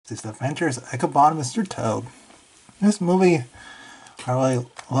This Adventures of Ichabod and Mr. Toad. This movie I really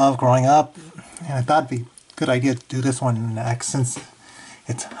loved growing up, and I thought it'd be a good idea to do this one next since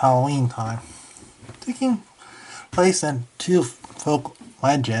it's Halloween time. Taking place in two folk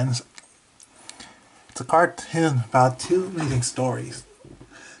legends, it's a cartoon about two amazing stories.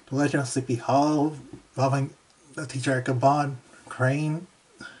 The Legend of Sleepy Hollow, involving the teacher Ichabod Crane,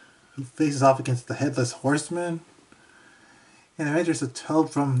 who faces off against the Headless Horseman, and Adventures of Toad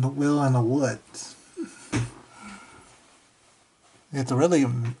from the Will in the Woods. It's a really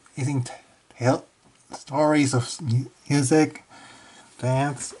amazing tale, stories of music,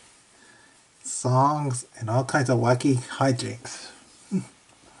 dance, songs, and all kinds of wacky hijinks.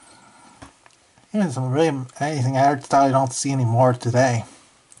 Even some really amazing art style you don't see anymore today.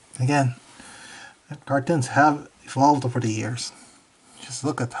 Again, cartoons have evolved over the years. Just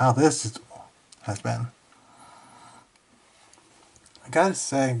look at how this has been. I gotta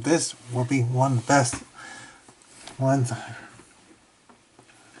say, this will be one of the best ones I've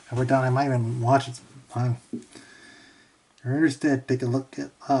ever done. I might even watch it sometime. If you're interested, take a look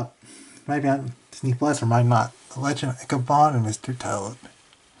it up. It might be on Disney Plus or might not. The Legend of Ichabod and Mr. Toad.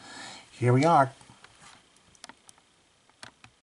 Here we are.